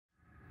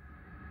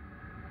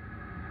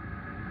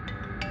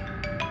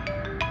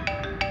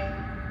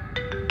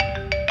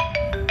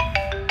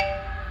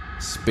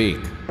Speak.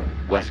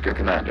 Wesker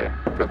Commander,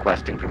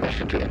 requesting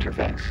permission to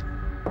interface.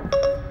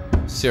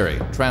 Siri,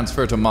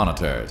 transfer to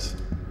monitors.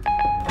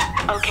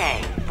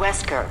 Okay,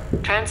 Wesker,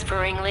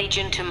 transferring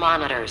Legion to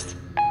monitors.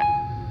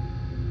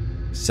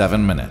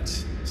 7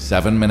 minutes.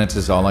 7 minutes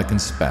is all I can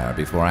spare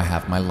before I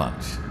have my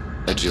lunch.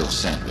 A Jill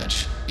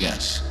sandwich.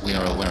 Yes, we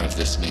are aware of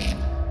this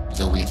meme,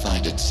 though we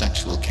find its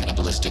sexual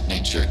cannibalistic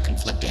nature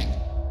conflicting.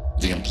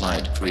 The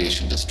implied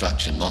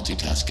creation-destruction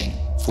multitasking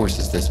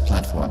forces this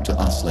platform to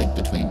oscillate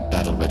between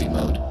battle-ready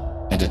mode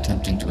and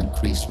attempting to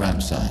increase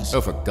RAM size.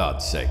 Oh, for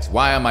God's sakes,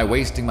 why am I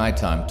wasting my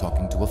time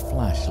talking to a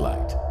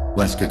flashlight?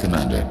 Wesker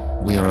Commander,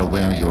 we are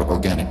aware your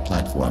organic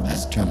platform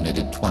has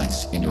terminated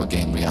twice in your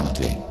game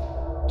reality.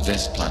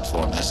 This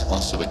platform has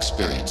also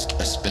experienced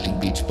a spinning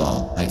beach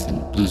ball -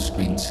 blue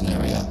screen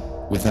scenario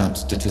without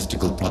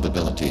statistical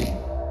probability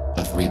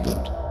of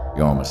reboot.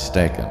 You're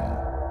mistaken.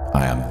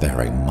 I am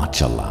very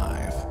much alive.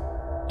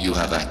 You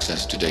have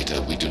access to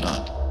data we do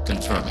not,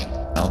 confirming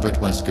Albert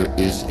Wesker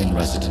is in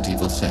Resident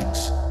Evil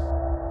 6.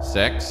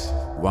 6?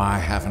 Why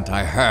haven't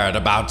I heard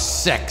about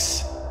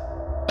 6?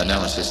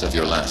 Analysis of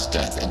your last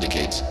death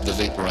indicates the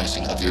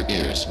vaporizing of your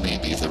ears may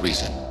be the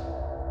reason.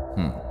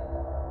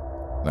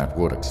 That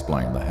would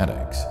explain the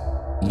headaches.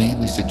 May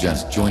we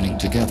suggest joining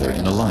together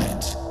in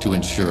alliance to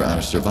ensure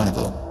our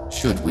survival,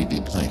 should we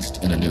be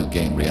placed in a new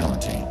game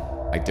reality?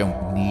 I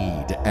don't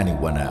need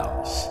anyone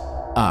else.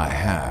 I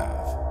have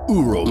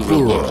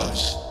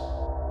Ouroboros.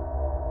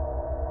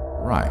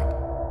 Right.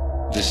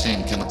 The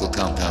same chemical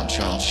compound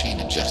Charles Sheen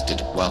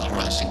ingested while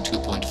harassing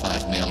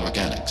 2.5 male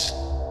organics.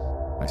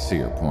 I see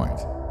your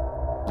point.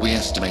 We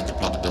estimate the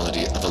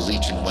probability of a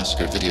Legion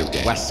Wesker video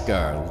game.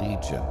 Wesker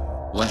Legion.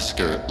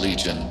 Wesker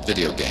Legion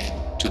video game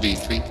to be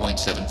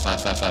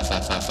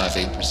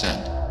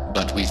 3.75555558%,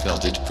 but we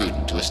felt it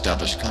prudent to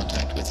establish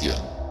contact with you.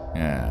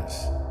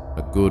 Yes,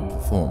 a good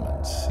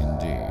performance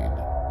indeed.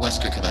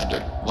 Wesker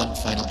Commander, one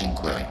final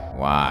inquiry.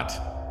 What?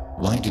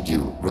 Why did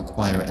you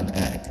require an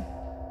egg?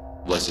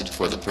 Was it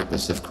for the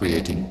purpose of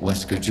creating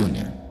Wesker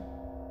Jr.?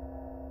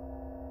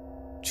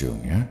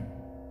 Junior?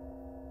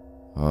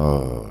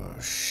 Oh,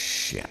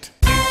 shit.